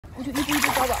我就一步一步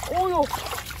抓吧。哦呦，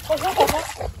好滑好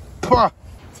滑！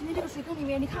今天这个水坑里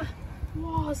面，你看，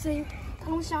哇塞，大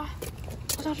龙虾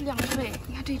好像是2只哎，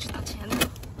你看这一只大钳子。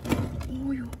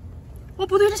哦呦，哦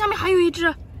不对，这下面还有一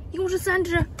只，一共是3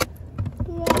只。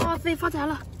哇塞，发财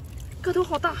了，个头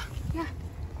好大，你看，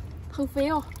很肥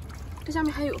哦。这下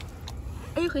面还有，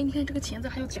哎嘿，你看这个钳子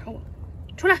还要夹我，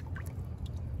出来，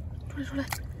出来！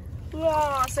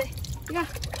哇塞，你看，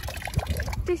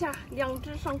这下2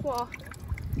只上货啊！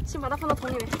先把它放到桶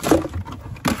里面。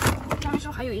下面是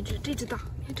不是还有一只？这只大，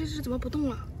你看这只怎么不动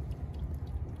了？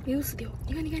没有死掉。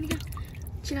你看，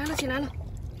起来了！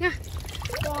你看，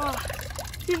哇，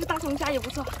这只大龙虾也不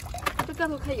错，这个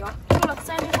头可以啊。收了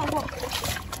3只上货，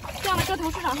这样的个头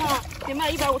市场上得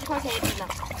卖150块钱一只呢。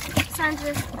3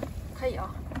只可以啊，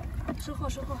收货。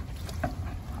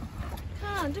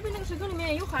看这边那个水坑里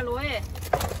面有海螺哎，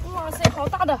哇塞，好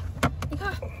大的！你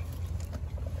看，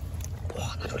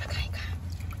哇，拿出来看一看。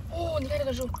哦，你看这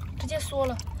个肉直接缩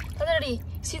了，它在这里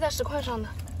吸在石块上的。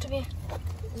这边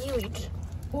也有一只，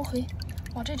哦嘿，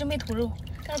哇，这只没吐肉，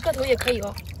但是个头也可以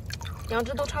哦。2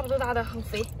只都差不多大的，很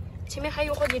肥。前面还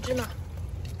有好几只呢。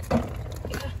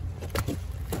你看，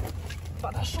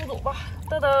把它收走吧。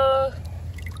噔噔，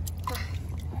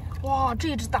哇，这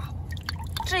一只大，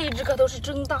这一只个头是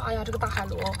真大呀！这个大海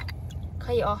螺，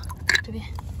可以啊。这边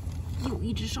有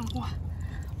一只上货，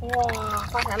哇，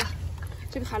发财了！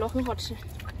这个海螺很好吃。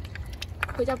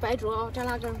回家白煮哦，蘸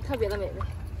辣根，特别的美味，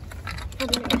特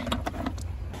别美味。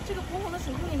这个红红的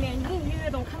水库里面，你隐约约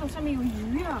的我看到上面有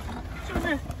鱼啊，是不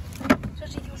是？这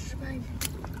是一条石斑鱼，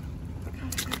看，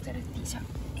在这底下，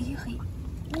哎嘿，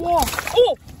哇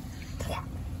哦，哇，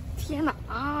天哪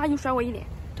啊！又甩我一脸，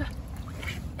这，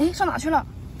哎，上哪去了？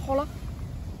跑了。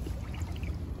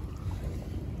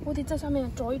我得在下面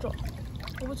找一找，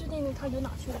我不确定它游哪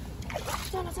去了。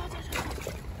在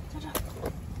这。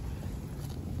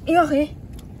哎呀嘿！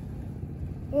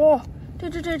哇，这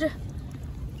只，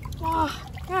哇，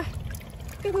看，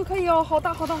个头可以哦，好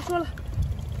大，说了。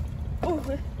哦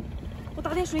嘿，我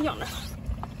打点水养着。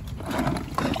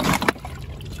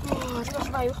哇，这个石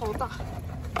斑鱼好大。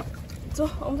走，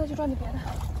我们再去抓点别的。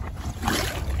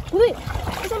不对，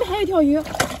这下面还有一条鱼，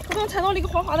我刚踩到了一个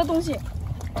滑滑的东西，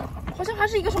好像还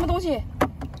是一个什么东西。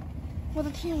我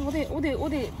的天，我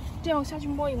得这样下去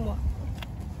摸一摸。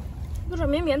有点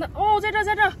绵绵的哦，在这，看，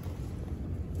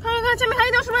下面还有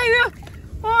一条石斑鱼，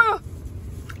哦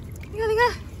呦，你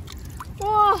看，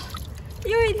哇，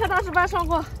又一条大石斑上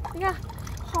货，你看，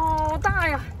好大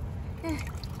呀，哎，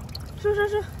收，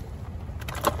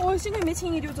我幸亏没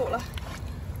轻易就走了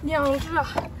，2只啊，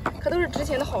可都是值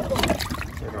钱的好货，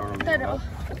带着啊，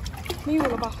没有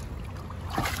了吧？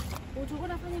我走过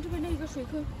来发现这边那个水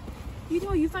坑，一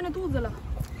条鱼翻着肚子了，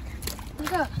你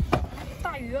看，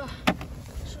大鱼啊。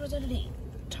是不是在这里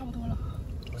差不多了？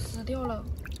死掉了。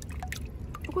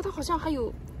不过它好像还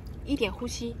有一点呼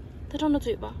吸，它张着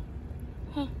嘴巴，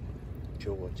看。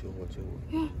救我！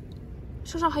看，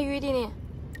身上还有一点点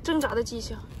挣扎的迹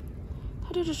象。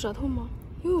它这是舌头吗？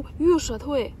哟，鱼有舌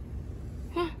头哎！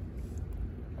看，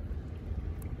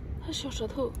它小舌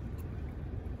头，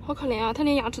好可怜啊！它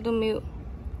连牙齿都没有。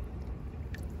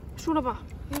输了吧？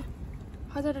看，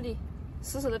还在这里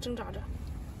死死的挣扎着。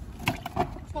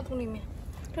放桶里面。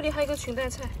这里还有一个裙带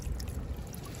菜，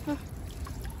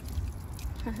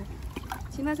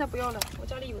裙带菜不要了，我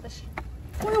家里有的是。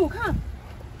哎呦，我看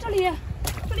这里好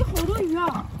多鱼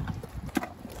啊！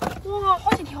哇，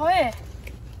好几条哎！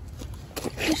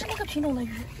也是那个品种的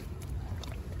鱼，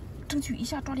争取一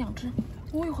下抓2只。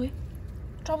我有回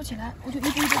抓不起来，我就一步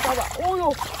一步抓吧。哦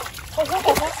呦，好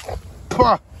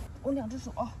滑！我2只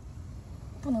手啊，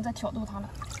不能再挑逗它了。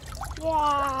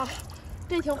哇，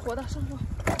这条活的上货。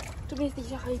这边底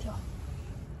下还有一条，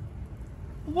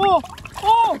哇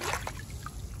哦，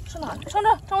上哪？上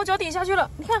这，我脚底下去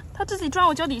了。你看，它自己钻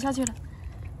我脚底下去了，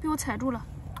被我踩住了。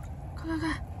看，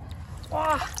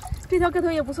哇，这条个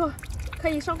头也不错，可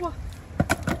以上货。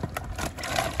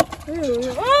哎呦，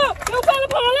又跑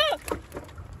了！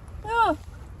哎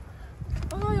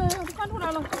呀，翻出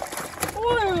来了！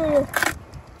哎呦，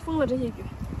疯了这些鱼。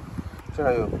这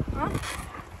还有啊？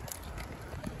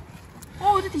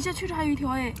哦，这底下确实还有一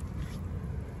条哎。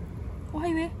我还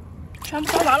以为全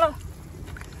部抓完了。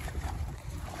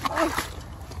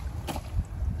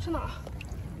是哪？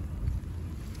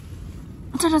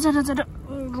在这，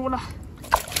入了。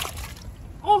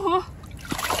哦呵，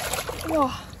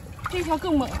哇，这条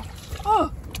更猛啊！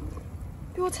哦，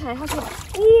被我踩下去了。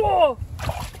哇，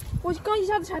我刚一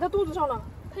下子踩到肚子上了，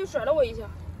它又甩了我一下。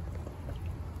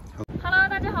Hello，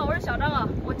 大家好，我是小张啊。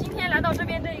我今天来到这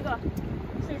边这一个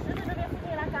水池的这边附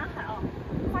近来赶海啊。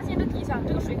发现这底下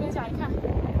这个水坑下，你看，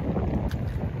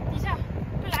底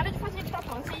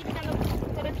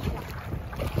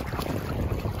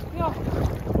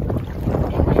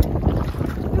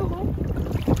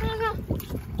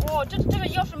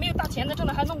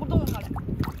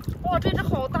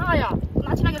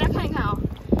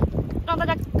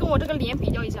我这个脸比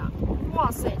较一下，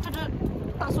哇塞，这只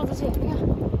大梭子蟹，你看，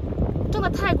真的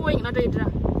太过瘾了这一只，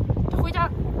这回家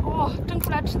哦蒸出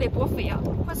来吃得多肥啊！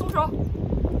快松手，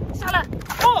下来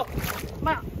哦，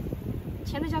妈呀，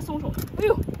钳子一下松手，哎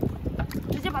呦，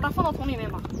直接把它放到桶里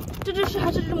面吧。这只还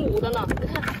是只母的呢，你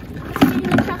看，它今天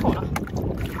运气太好了，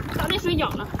打点水养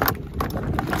了。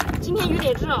今天有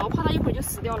点热，我怕它一会儿就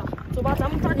死掉了。走吧，咱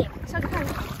们抓紧下去看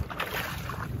看。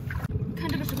看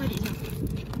这个石块底下，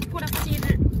过来发现一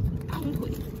只大红腿，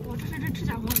哇，这是只赤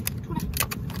甲黄，出来。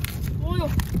哦呦，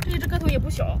这一只个头也不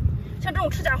小。像这种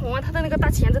赤甲黄啊，它的那个大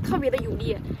钳子特别的有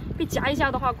力，被夹一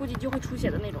下的话，估计就会出血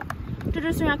的那种。这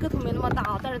只虽然个头没那么大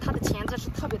啊，但是它的钳子是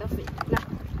特别的肥。来，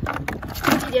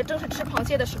这个季节正是吃螃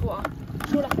蟹的时候啊，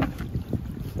收了。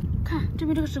看这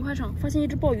边这个石块上，发现一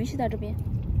只鲍鱼系在这边，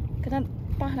给它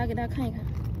扒下来给大家看一看。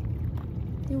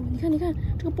哟，你看，你看，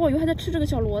这个鲍鱼还在吃这个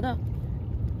小螺的。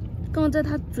刚刚在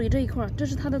它嘴这一块，这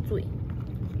是它的嘴。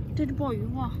这只鲍鱼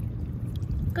哇，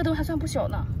个头还算不小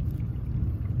呢。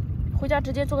回家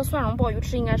直接做个蒜蓉鲍鱼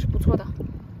吃应该是不错的，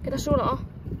给它收了啊。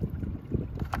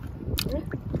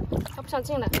它不想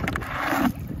进来，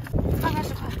翻开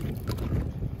石块，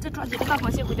再抓几个大螃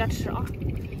蟹回家吃啊！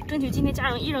争取今天家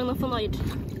人一人能分到一只。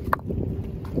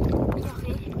哎呀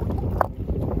嘿，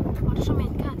哇，这上面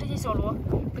你看这些小螺，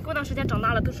等过段时间长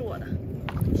大了都是我的，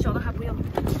小的还不要。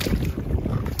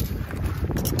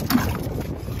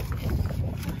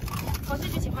螃蟹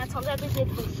就喜欢藏在这些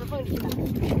土石缝里的。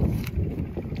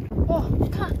哇，你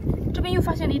看这边又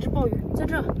发现了一只鲍鱼，在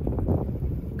这，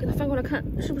给它翻过来看，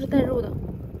是不是带肉的？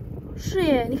是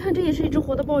耶，你看这也是一只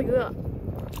活的鲍鱼，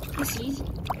来洗一洗。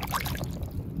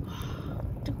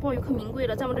这个鲍鱼可名贵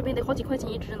了，在我们这边得好几块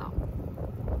钱一只呢。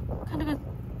看这个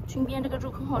裙边这个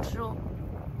肉很好吃哦，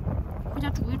回家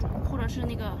煮一煮，或者是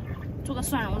那个做个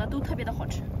蒜蓉的，都特别的好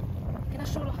吃。给它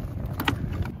收了。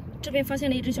这边发现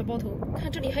了一只小包头，看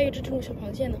这里还有一只这种小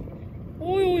螃蟹呢。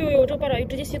哦呦呦呦，这个八爪鱼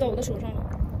直接吸到我的手上了。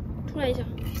出来一下，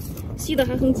吸的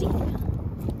还很紧，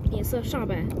脸色煞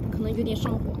白，可能有点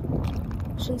上火，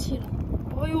生气了。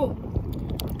哎呦，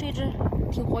这只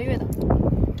挺活跃的，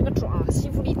这个爪吸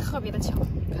附力特别的强，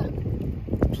看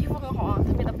皮肤很好啊，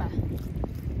特别的白。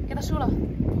给它收了，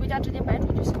回家直接白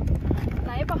煮就行。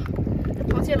来吧，这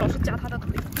螃蟹老是夹它的腿。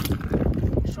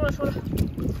收了收了。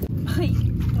嘿，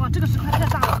哇，这个石块太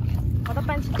大了，把它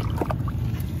搬起来。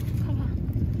看看，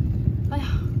哎呀，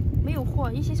没有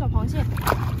货，一些小螃蟹。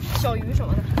小鱼什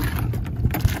么的，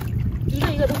一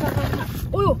个一个都翻翻看。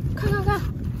哦呦，看看看，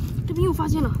这边又发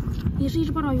现了，也是一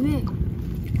只八爪鱼哎，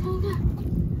看看看，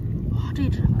哇，这一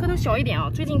只个头小一点啊。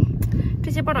最近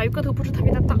这些八爪鱼个头不是特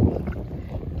别的大，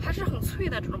还是很脆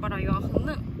的这种八爪鱼啊，很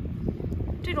嫩。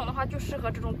这种的话就适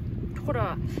合这种，或者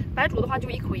白煮的话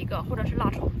就一口一个，或者是辣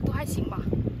炒都还行吧。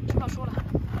收了收了，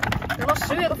等到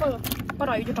10月份八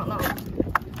爪鱼就长大了。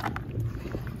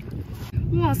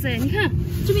哇塞，你看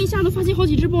这边一下子发现好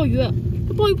几只鲍鱼，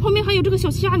这鲍鱼旁边还有这个小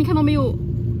虾，你看到没有？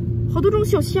好多种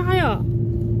小虾呀！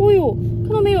哦呦，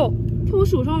看到没有？跳我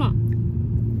手上了。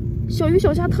小鱼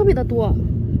小虾特别的多。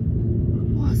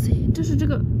哇塞，这是这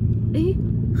个，哎，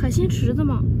海鲜池子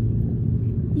吗？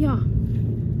呀，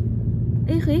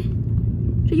哎嘿，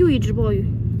这又一只鲍鱼。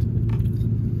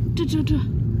这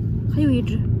还有一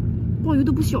只，鲍鱼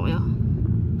都不小呀，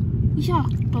一下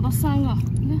找到3个，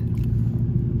你看。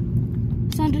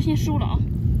3只先收了啊！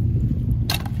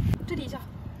这底下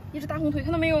一只大红腿，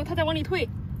看到没有？它在往里退。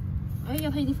哎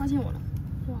呀，它已经发现我了！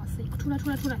哇塞，出来出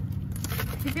来出来！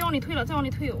你别往里退了，再往里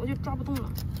退我就抓不动了。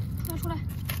出来出来！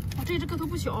哇，这只个头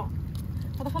不小，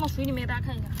把它放到水里面给大家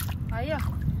看一下。哎呀，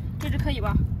这只可以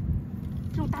吧？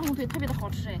这种大红腿特别的好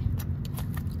吃哎！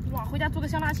哇，回家做个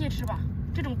香辣蟹吃吧，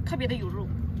这种特别的有肉。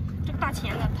这个大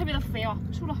钳子特别的肥啊！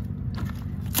收了。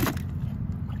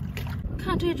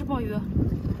看这只鲍鱼。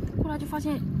过来就发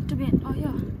现这边，哎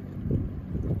呀，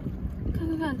看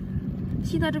看看，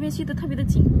吸在这边吸的特别的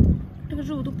紧，这个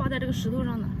肉都扒在这个石头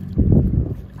上呢。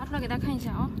拿出来给大家看一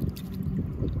下啊，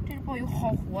这只鲍鱼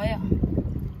好活呀，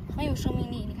很有生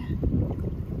命力。你看，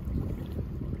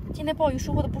今天鲍鱼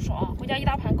收获的不少啊，回家一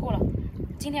大盘够了。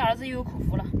今天儿子又有口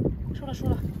福了，收了收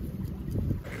了。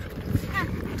看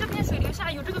这片水流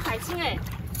下有这个海星哎，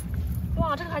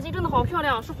哇，这个海星真的好漂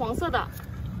亮，是黄色的，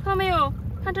看到没有？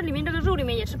看这里面这个肉里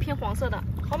面也是偏黄色的，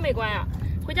好美观呀！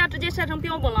回家直接晒成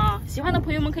标本了啊！喜欢的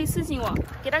朋友们可以私信我，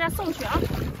给大家送去啊！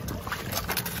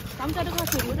咱们在这块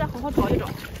水流再好好找一找。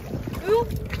哎呦，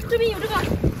这边有这个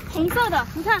红色的，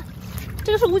你看，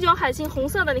这个是五角海星，红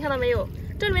色的，你看到没有？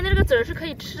这里面的这个籽儿是可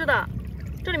以吃的，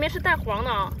这里面是带黄的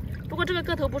啊。不过这个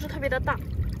个头不是特别的大，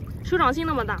手掌心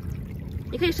那么大，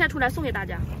你可以晒出来送给大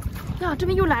家。呀，这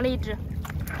边又来了一只，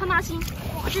康纳星，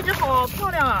哇，这只好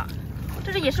漂亮啊！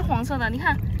这只也是黄色的，你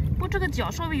看过这个脚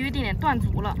稍微有一点点断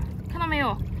足了，看到没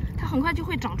有？它很快就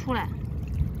会长出来。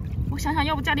我想想，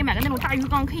要不家里买个那种大鱼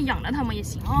缸，可以养着它们也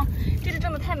行啊。这只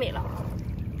真的太美了，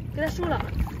给它收了。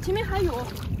前面还有，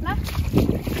来，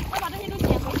我把这些都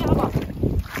捡回家吧。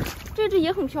这只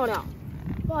也很漂亮，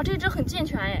哇，这只很健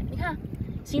全哎，你看，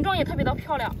形状也特别的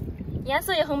漂亮，颜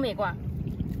色也很美观，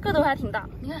个头还挺大，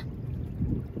你看，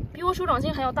比我手掌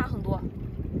心还要大很多。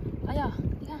哎呀，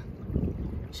你看，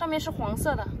上面是黄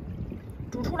色的，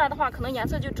煮出来的话，可能颜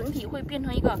色就整体会变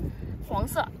成一个黄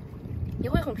色，也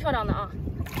会很漂亮的啊。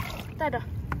带着，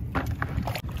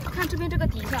看这边这个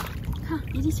底下，看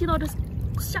已经吸到这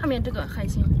下面这个海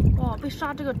星，哇，被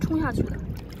沙这个冲下去的。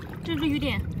这只有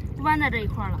点弯在这一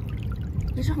块了，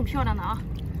也是很漂亮的啊，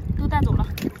都带走了。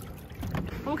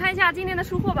我们看一下今天的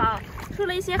收获吧啊，收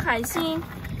了一些海星，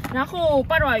然后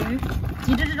八爪鱼，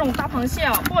几只这种大螃蟹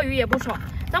啊，鲍鱼也不少。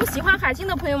咱们喜欢海星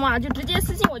的朋友们啊，就直接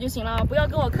私信我就行了，不要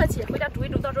跟我客气，回家煮一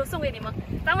煮，到时候送给你们。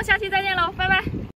咱们下期再见喽，拜拜。